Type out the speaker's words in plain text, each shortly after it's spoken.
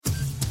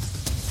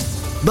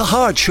The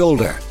Hard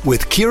Shoulder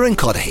with Kieran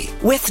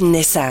with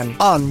Nissan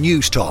on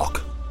News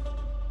Talk.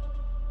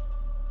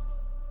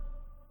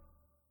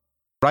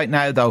 Right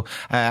now, though,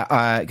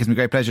 it gives me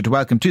great pleasure to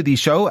welcome to the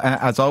show,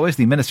 as always,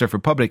 the Minister for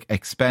Public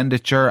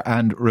Expenditure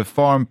and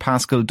Reform,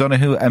 Paschal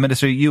Donohoe.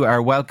 Minister, you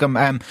are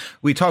welcome.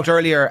 We talked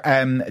earlier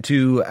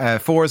to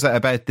Forza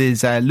about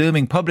these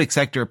looming public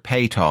sector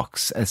pay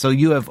talks. So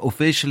you have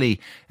officially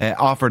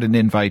offered an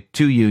invite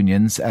to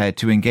unions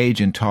to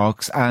engage in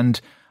talks. And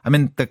I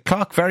mean, the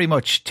clock very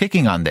much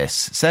ticking on this.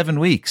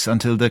 7 weeks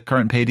until the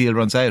current pay deal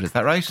runs out. Is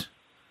that right?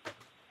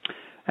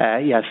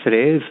 Yes, it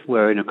is.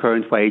 We're in a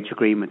current wage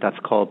agreement that's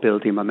called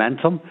Building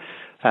Momentum.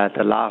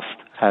 The last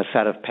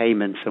set of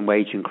payments and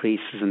wage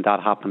increases, and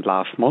that happened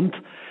last month.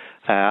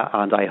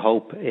 And I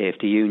hope if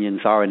the unions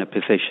are in a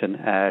position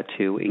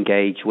to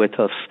engage with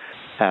us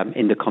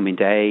in the coming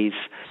days,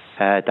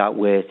 that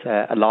with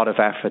a lot of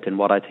effort in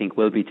what I think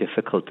will be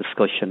difficult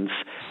discussions,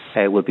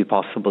 will be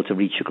possible to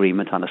reach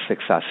agreement on a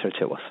successor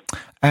to us.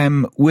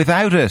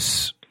 Without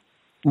it,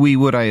 we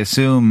would, I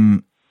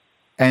assume,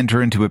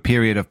 enter into a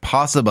period of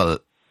possible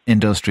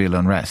industrial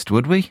unrest,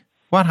 would we?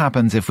 What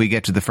happens if we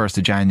get to the 1st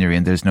of January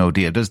and there's no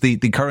deal? Does the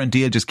current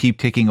deal just keep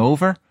ticking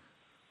over?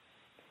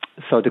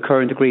 So the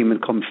current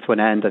agreement comes to an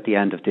end at the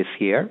end of this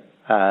year.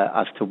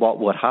 As to what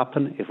would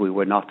happen if we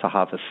were not to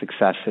have a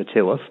successor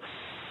to us,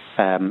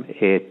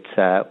 it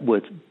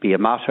would be a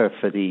matter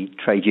for the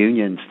trade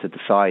unions to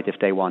decide if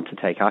they want to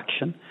take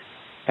action.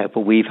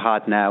 But we've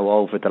had now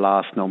over the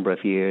last number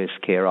of years,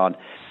 Kieran,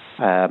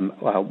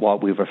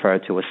 what we refer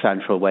to as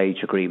central wage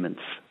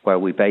agreements, where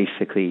we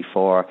basically,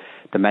 for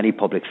the many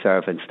public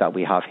servants that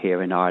we have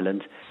here in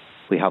Ireland,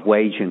 we have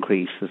wage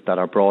increases that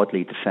are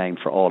broadly the same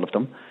for all of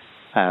them.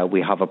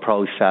 We have a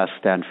process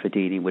then for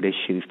dealing with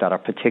issues that are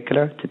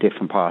particular to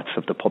different parts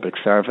of the public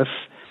service.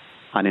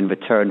 And in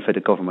return for the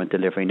government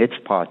delivering its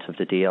part of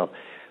the deal,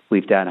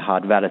 we've then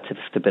had relative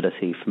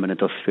stability from an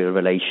industrial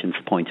relations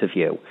point of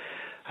view.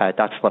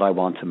 That's what I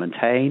want to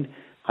maintain.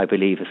 I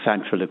believe a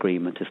central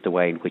agreement is the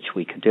way in which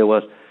we can do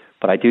it.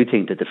 But I do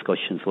think the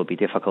discussions will be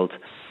difficult.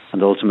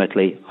 And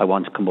ultimately, I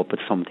want to come up with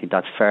something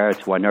that's fair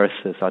to our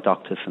nurses, our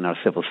doctors and our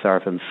civil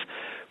servants,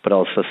 but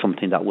also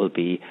something that will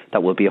be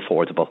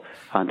affordable.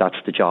 And that's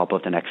the job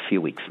of the next few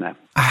weeks now.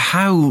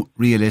 How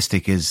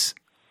realistic is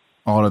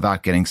all of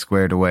that getting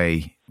squared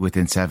away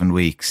within 7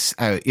 weeks?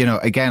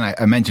 Again,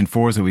 I mentioned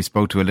Forza, we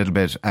spoke to a little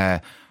bit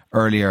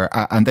earlier,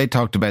 and they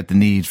talked about the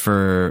need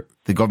for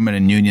the government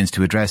and unions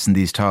to address in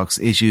these talks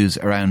issues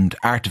around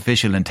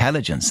artificial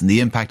intelligence and the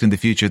impact in the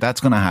future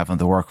that's going to have on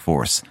the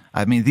workforce.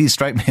 I mean, these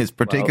strike me as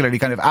particularly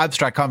kind of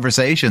abstract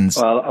conversations.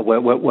 Well,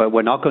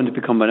 we're not going to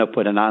be coming up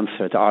with an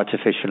answer to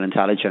artificial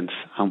intelligence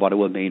and what it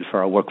will mean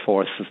for our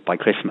workforces by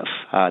Christmas.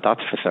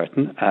 That's for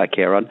certain,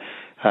 Kieran.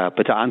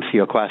 But to answer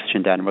your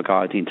question then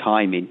regarding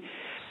timing,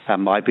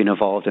 I've been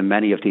involved in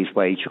many of these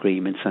wage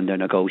agreements and their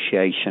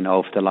negotiation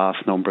over the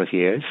last number of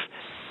years.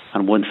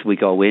 And once we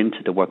go into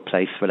the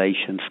Workplace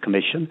Relations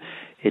Commission,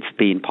 it's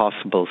been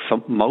possible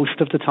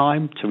most of the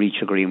time to reach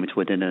agreement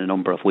within a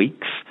number of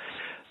weeks.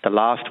 The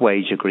last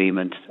wage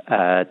agreement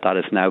that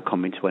is now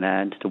coming to an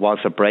end, there was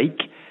a break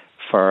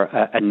for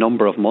a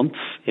number of months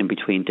in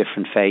between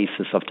different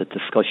phases of the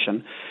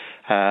discussion.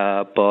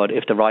 But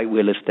if the right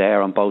will is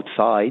there on both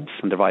sides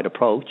and the right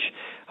approach,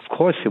 of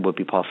course it would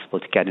be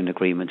possible to get an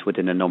agreement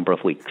within a number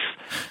of weeks.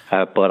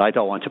 But I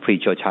don't want to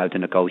prejudge how the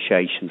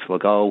negotiations will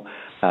go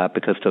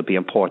because there'll be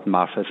important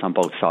matters on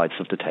both sides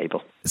of the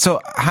table. So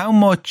how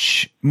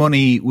much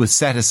money was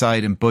set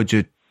aside in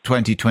budget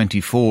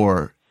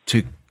 2024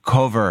 to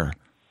cover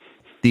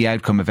the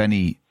outcome of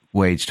any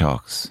wage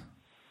talks?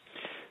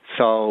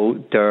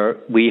 So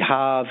we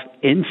have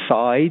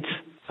inside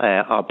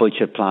our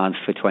budget plans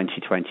for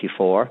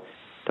 2024,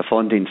 the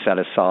funding set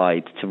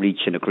aside to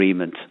reach an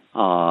agreement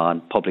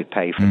on public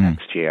pay for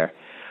next year.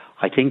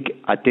 I think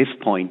at this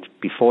point,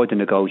 before the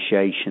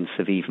negotiations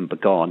have even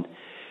begun,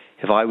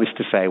 if I was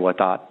to say what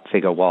that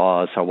figure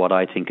was or what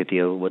I think a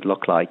deal would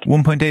look like,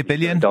 1.8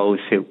 billion? Those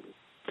who,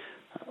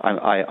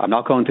 I'm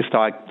not going to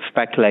start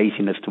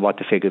speculating as to what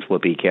the figures will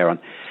be, Kieran,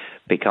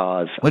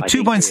 because... Well,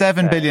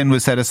 2.7 billion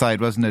was set aside,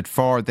 wasn't it,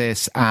 for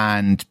this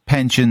and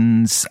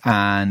pensions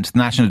and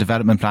National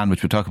Development Plan,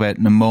 which we'll talk about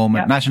in a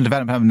moment. Yeah. National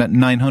Development Plan,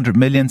 900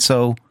 million,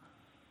 so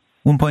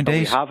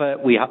 1.8? So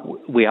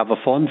we have a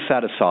fund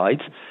set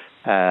aside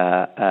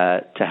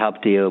to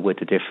help deal with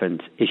the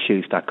different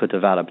issues that could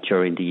develop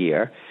during the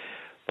year.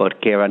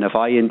 But, Kieran, if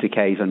I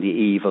indicate on the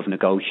eve of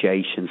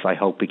negotiations, I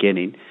hope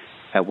beginning,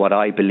 what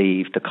I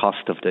believe the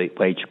cost of the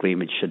wage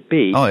agreement should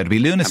be... Oh, it'd be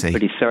lunacy. I'm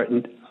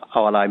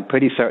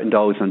pretty certain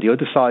those on the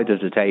other side of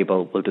the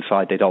table will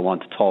decide they don't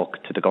want to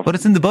talk to the government. But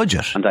it's in the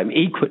budget. And I'm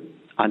equal.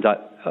 And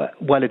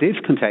well, it is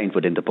contained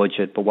within the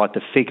budget, but what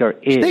the figure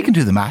is... They can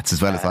do the maths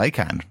as well as I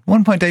can.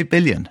 1.8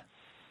 billion.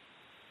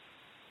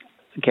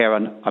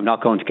 Kieran, I'm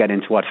not going to get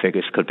into what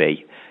figures could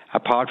be,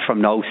 apart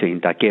from noting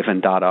that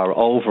given that our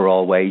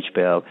overall wage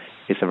bill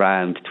is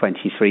around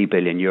 23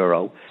 billion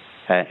euro,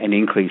 an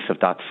increase of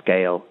that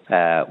scale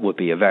would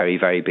be a very,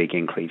 very big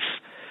increase.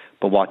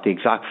 But what the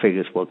exact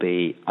figures will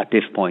be at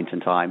this point in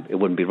time, it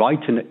wouldn't be right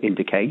to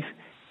indicate,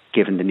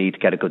 given the need to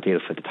get a good deal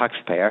for the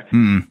taxpayer.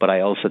 But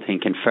I also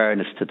think, in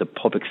fairness to the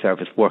public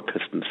service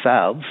workers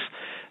themselves,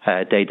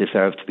 they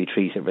deserve to be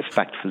treated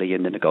respectfully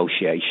in the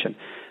negotiation.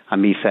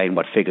 And me saying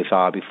what figures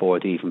are before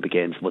it even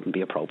begins wouldn't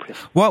be appropriate.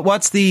 What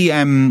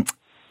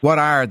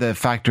are the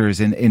factors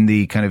in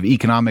the kind of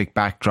economic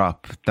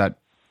backdrop that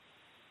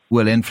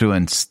will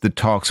influence the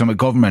talks from a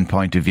government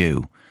point of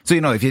view? So,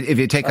 if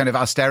you take kind of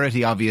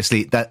austerity,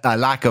 obviously, that a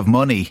lack of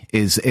money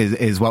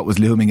is what was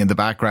looming in the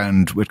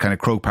background with kind of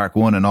Croke Park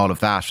 1 and all of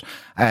that.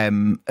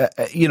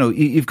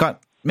 You've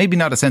got maybe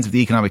not a sense of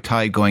the economic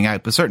tide going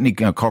out, but certainly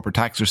corporate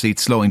tax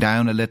receipts slowing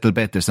down a little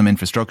bit. There's some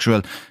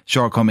infrastructural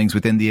shortcomings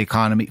within the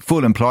economy.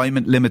 Full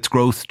employment limits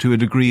growth to a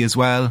degree as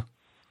well.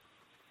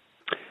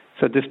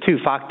 So there's two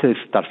factors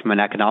that, from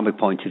an economic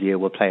point of view,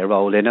 will play a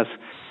role in it.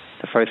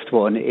 The first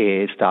one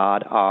is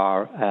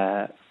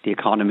that the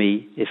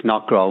economy is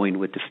not growing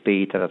with the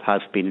speed that it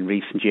has been in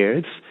recent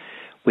years.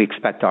 We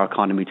expect our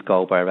economy to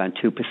grow by around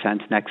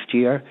 2% next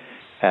year.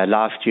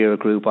 Last year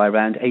it grew by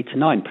around 8 to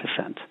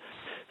 9%.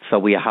 So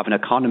we have an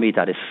economy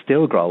that is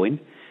still growing,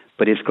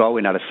 but is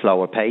growing at a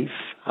slower pace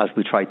as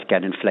we try to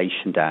get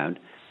inflation down.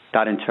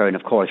 That in turn,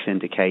 of course,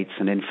 indicates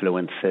and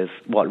influences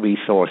what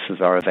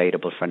resources are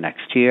available for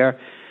next year.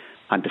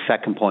 And the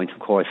second point, of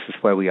course, is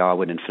where we are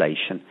with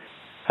inflation.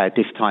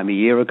 This time a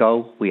year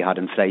ago, we had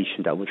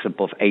inflation that was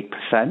above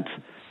 8%.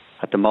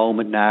 At the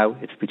moment now,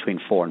 it's between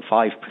 4 and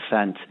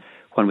 5%.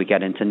 When we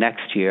get into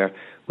next year,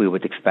 we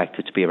would expect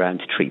it to be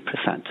around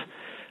 3%.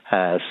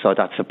 So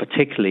that's a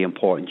particularly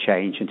important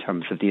change in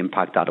terms of the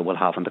impact that it will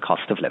have on the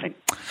cost of living.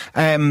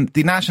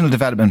 The National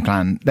Development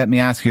Plan, let me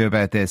ask you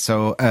about this.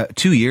 So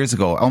 2 years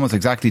ago, almost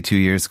exactly 2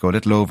 years ago, a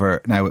little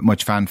over now with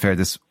much fanfare,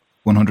 this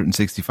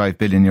 €165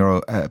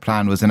 billion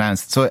plan was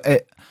announced. So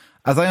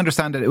as I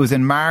understand it, it was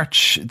in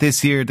March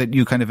this year that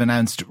you kind of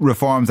announced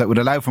reforms that would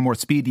allow for more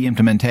speedy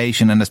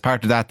implementation. And as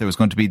part of that, there was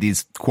going to be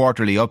these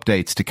quarterly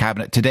updates to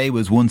Cabinet. Today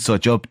was one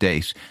such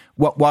update.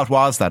 What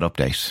was that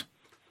update?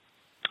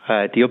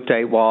 The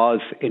update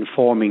was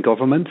informing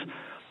government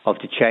of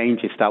the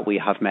changes that we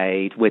have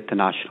made with the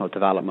National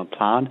Development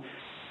Plan.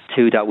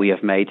 Two that we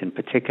have made in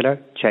particular,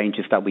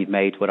 changes that we've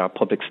made with our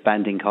public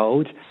spending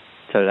code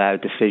to allow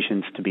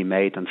decisions to be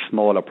made on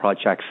smaller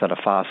projects at a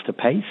faster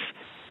pace,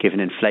 given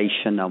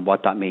inflation and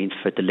what that means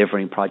for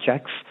delivering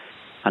projects.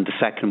 And the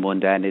second one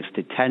then is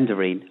the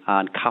tendering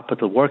and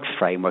capital works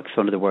framework.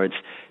 So in other words,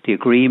 the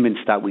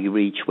agreements that we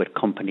reach with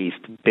companies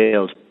to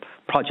build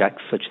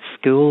projects such as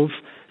schools,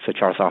 such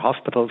as our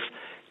hospitals,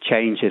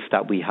 changes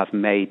that we have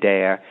made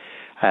there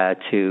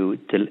to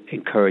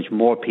encourage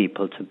more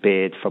people to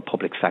bid for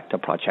public sector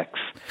projects.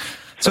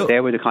 So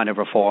there were the kind of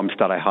reforms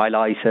that I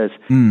highlighted.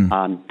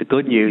 And the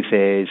good news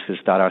is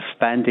that our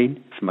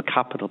spending from a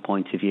capital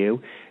point of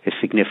view is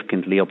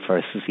significantly up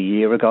versus a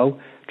year ago,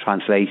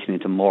 translating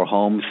into more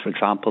homes, for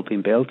example,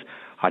 being built,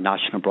 our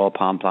national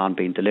broadband plan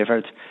being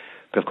delivered.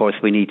 But of course,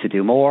 we need to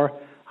do more.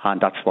 And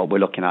that's what we're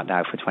looking at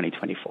now for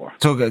 2024.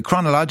 So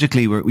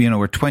chronologically, we're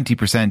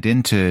 20%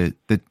 into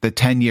the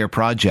 10-year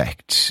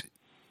project.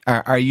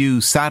 Are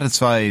you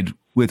satisfied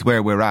with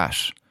where we're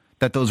at?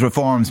 That those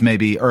reforms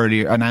maybe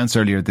announced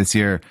earlier this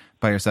year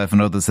by yourself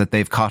and others, that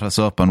they've caught us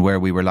up on where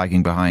we were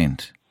lagging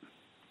behind?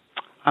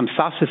 I'm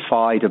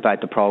satisfied about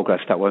the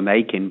progress that we're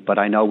making, but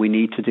I know we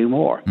need to do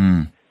more.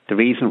 The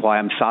reason why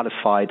I'm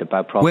satisfied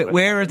about progress...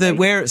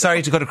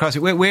 Sorry to cut across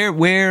you.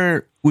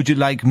 Where would you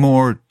like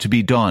more to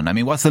be done? I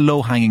mean, what's the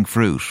low-hanging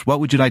fruit? What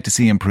would you like to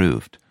see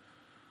improved?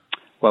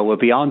 Well, we're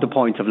beyond the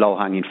point of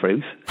low-hanging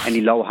fruit.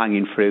 Any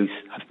low-hanging fruit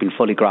has been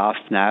fully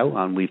grasped now,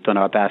 and we've done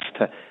our best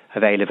to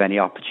avail of any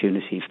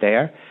opportunities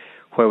there.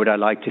 Where would I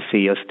like to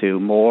see us do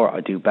more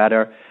or do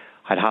better?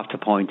 I'd have to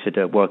point to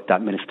the work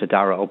that Minister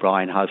Darragh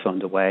O'Brien has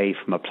underway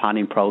from a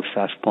planning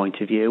process point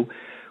of view,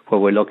 where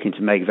we're looking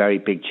to make very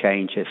big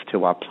changes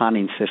to our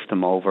planning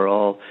system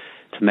overall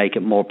to make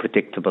it more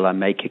predictable and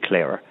make it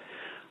clearer.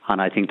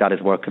 And I think that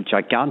is work of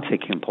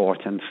gigantic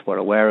importance. We're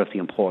aware of the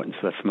importance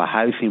of it from a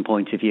housing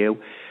point of view.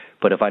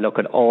 But if I look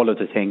at all of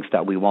the things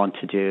that we want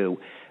to do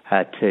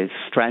to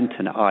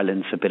strengthen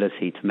Ireland's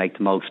ability to make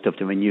the most of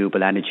the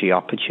renewable energy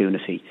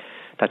opportunity,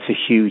 that's a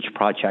huge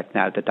project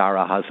now that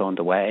Darragh has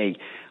underway,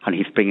 and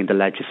he's bringing the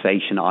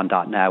legislation on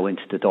that now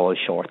into the door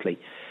shortly.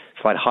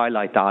 So I'd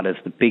highlight that as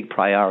the big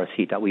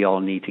priority that we all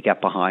need to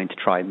get behind to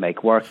try and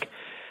make work.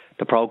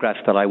 The progress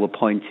that I would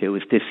point to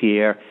is this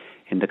year,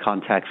 in the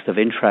context of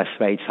interest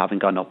rates having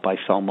gone up by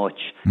so much,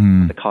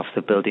 the cost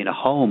of building a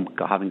home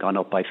having gone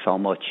up by so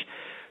much,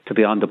 to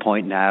be on the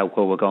point now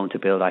where we're going to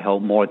build, I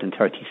hope, more than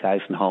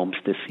 30,000 homes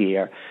this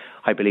year,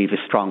 I believe is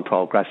strong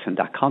progress in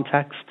that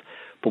context.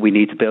 But we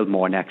need to build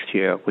more next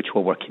year, which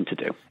we're working to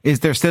do. Is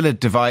there still a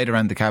divide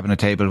around the Cabinet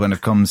table when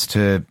it comes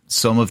to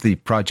some of the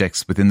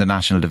projects within the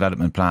National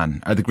Development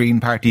Plan? Are the Green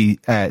Party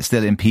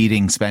still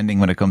impeding spending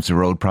when it comes to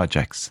road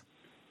projects?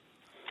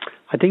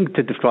 I think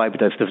to describe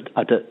it as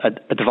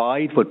a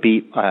divide would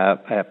be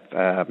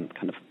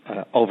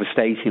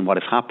overstating what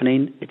is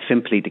happening. It's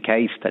simply the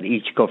case that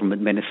each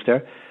government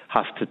minister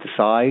has to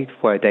decide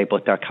where they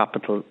put their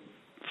capital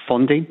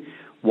funding,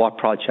 what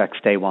projects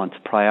they want to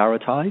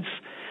prioritise.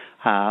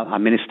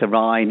 And Minister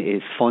Ryan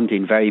is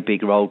funding very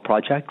big road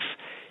projects.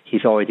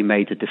 He's already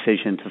made the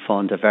decision to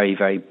fund a very,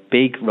 very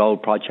big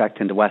road project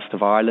in the west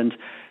of Ireland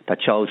that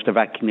shows the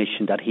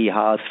recognition that he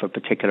has for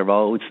particular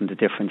roads and the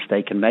difference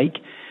they can make.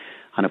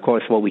 And of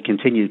course, what we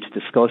continue to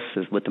discuss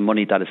is, with the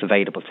money that is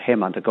available to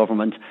him and the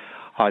government,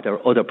 are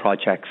there other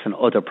projects and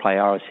other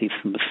priorities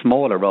from a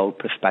smaller road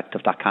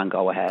perspective that can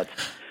go ahead?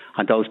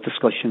 And those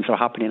discussions are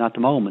happening at the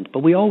moment.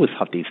 But we always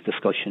have these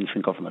discussions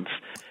in governments.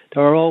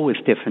 There are always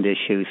different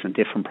issues and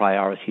different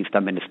priorities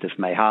that ministers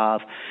may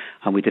have,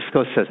 and we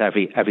discuss it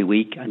every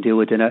week and do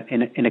it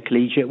in a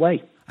collegiate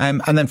way. And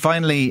then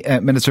finally,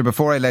 Minister,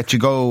 before I let you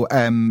go,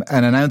 an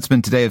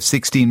announcement today of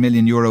 €16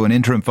 million in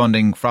interim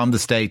funding from the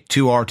state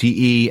to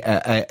RTE,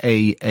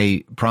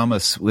 a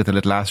promise with a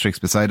little asterisk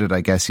beside it,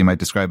 I guess you might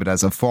describe it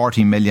as, of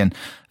 40 million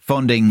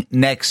funding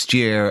next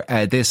year,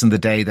 this on the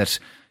day that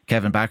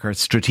Kevin Backer's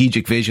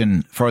strategic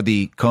vision for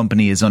the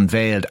company is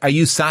unveiled. Are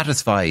you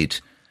satisfied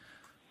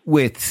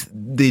with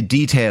the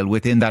detail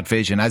within that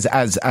vision,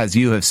 as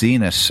you have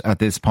seen it at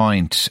this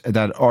point,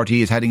 that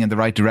RTE is heading in the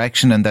right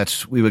direction and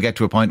that we will get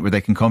to a point where they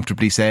can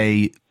comfortably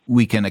say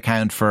we can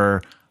account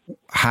for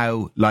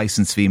how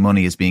licence fee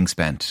money is being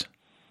spent?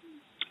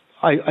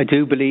 I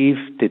do believe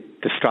that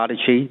the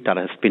strategy that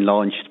has been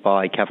launched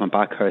by Kevin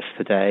Backhurst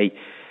today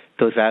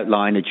does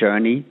outline a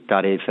journey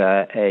that is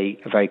a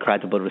very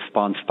credible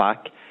response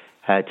back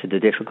to the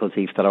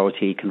difficulties that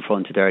RTE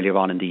confronted earlier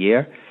on in the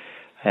year.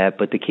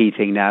 But the key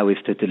thing now is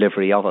the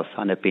delivery of it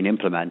and it being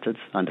implemented.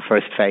 And the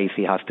first phase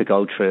he has to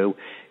go through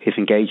his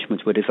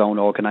engagement with his own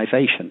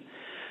organisation.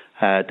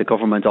 The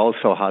government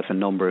also has a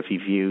number of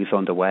reviews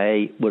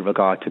underway with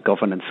regard to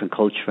governance and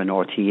culture in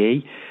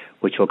RTE,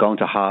 which we're going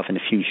to have in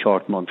a few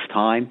short months'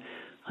 time.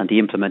 And the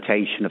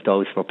implementation of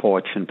those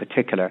reports in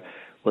particular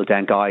will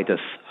then guide us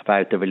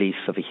about the release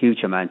of a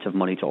huge amount of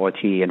money to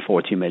RTE and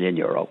 €40 million.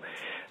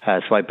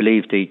 So I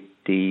believe the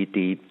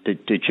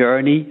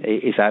journey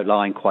is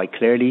outlined quite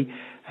clearly,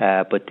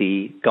 but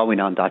the going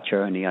on that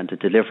journey and the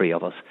delivery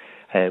of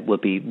it will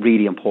be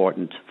really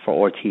important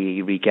for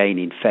RTE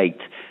regaining faith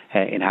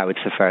in how its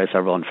affairs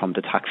are run from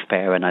the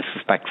taxpayer and I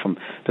suspect from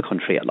the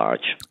country at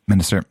large.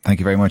 Minister, thank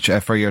you very much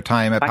for your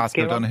time.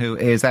 Paschal Donohoe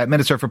is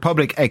Minister for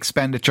Public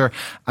Expenditure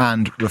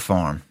and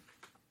Reform.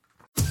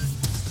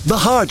 The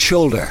Hard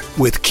Shoulder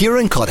with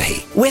Kieran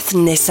with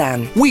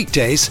Nissan.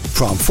 Weekdays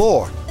from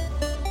 4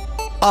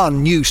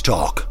 on News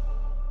Talk.